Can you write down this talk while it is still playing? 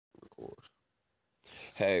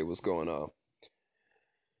Hey, what's going on?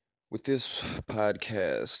 With this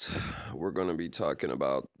podcast, we're going to be talking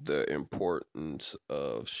about the importance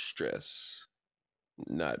of stress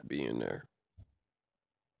not being there.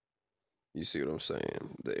 You see what I'm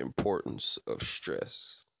saying? The importance of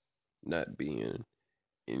stress not being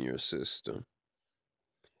in your system,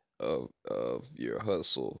 of your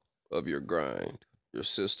hustle, of your grind, your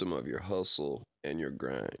system of your hustle and your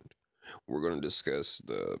grind. We're going to discuss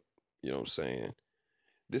you know what I'm saying?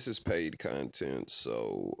 This is paid content,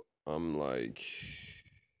 so I'm like,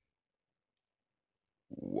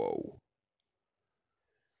 whoa.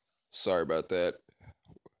 Sorry about that.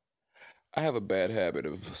 I have a bad habit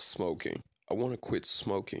of smoking. I want to quit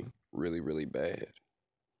smoking really, really bad.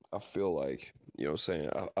 I feel like, you know what I'm saying?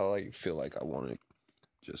 I like feel like I want to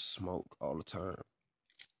just smoke all the time,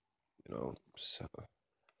 you know? So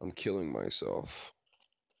I'm killing myself,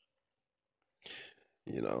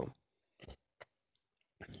 you know?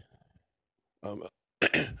 Um,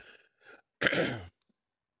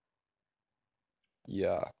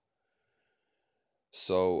 yeah.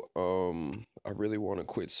 So, I really want to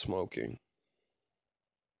quit smoking,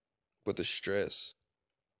 but the stress,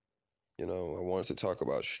 I wanted to talk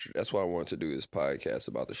about, that's why I wanted to do this podcast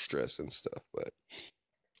about the stress and stuff, but,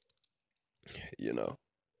 you know.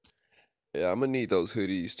 Yeah, I'm gonna need those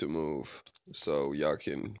hoodies to move so y'all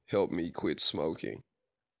can help me quit smoking.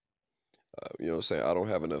 You know what I'm saying? I don't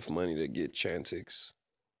have enough money to get Chantix.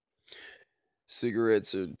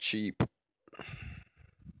 Cigarettes are cheap.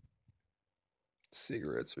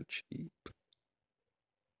 Cigarettes are cheap.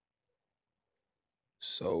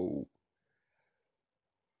 So,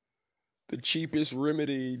 the cheapest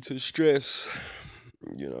remedy to stress,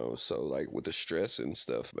 so like with the stress and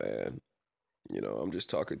stuff, man, I'm just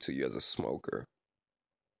talking to you as a smoker.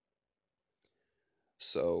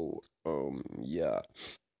 So, yeah,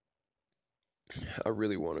 I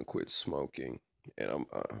really want to quit smoking. And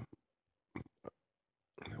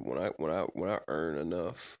when I earn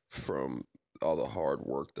enough from all the hard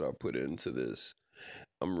work that I put into this,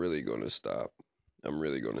 I'm really gonna stop. I'm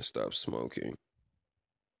really gonna stop smoking.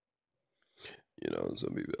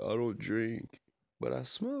 Some people, I don't drink, but I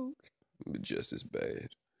smoke. But just as bad.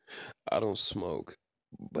 I don't smoke,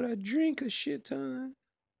 but I drink a shit ton.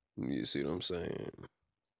 You see what I'm saying?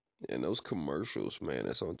 And those commercials, man,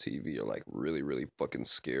 that's on TV are like really, really fucking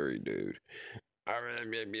scary, dude. I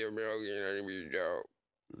really be a million, I be a joke.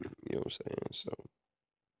 You know what I'm saying? So,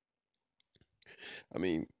 I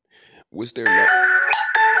mean, was there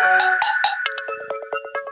not?